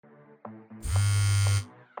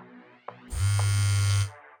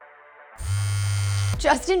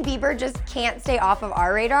Justin Bieber just can't stay off of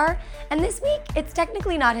our radar, and this week, it's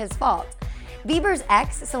technically not his fault. Bieber's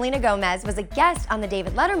ex, Selena Gomez, was a guest on the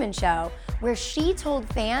David Letterman show where she told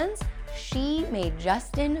fans she made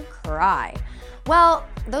Justin cry. Well,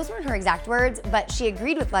 those weren't her exact words, but she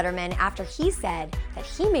agreed with Letterman after he said that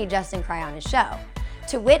he made Justin cry on his show.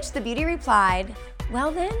 To which the beauty replied, "Well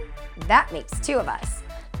then, that makes two of us."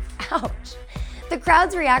 Ouch. The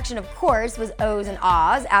crowd's reaction, of course, was ohs and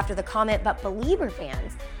ahs after the comment, but Belieber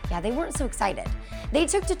fans, they weren't so excited. They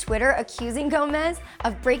took to Twitter accusing Gomez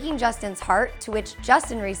of breaking Justin's heart, to which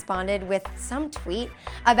Justin responded with some tweet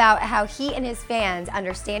about how he and his fans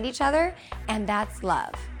understand each other, and that's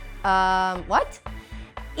love. What?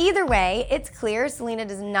 Either way, it's clear Selena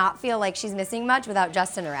does not feel like she's missing much without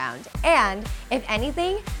Justin around. And, if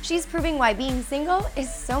anything, she's proving why being single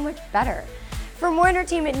is so much better. For more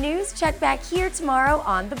entertainment news, check back here tomorrow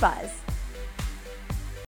on The Buzz.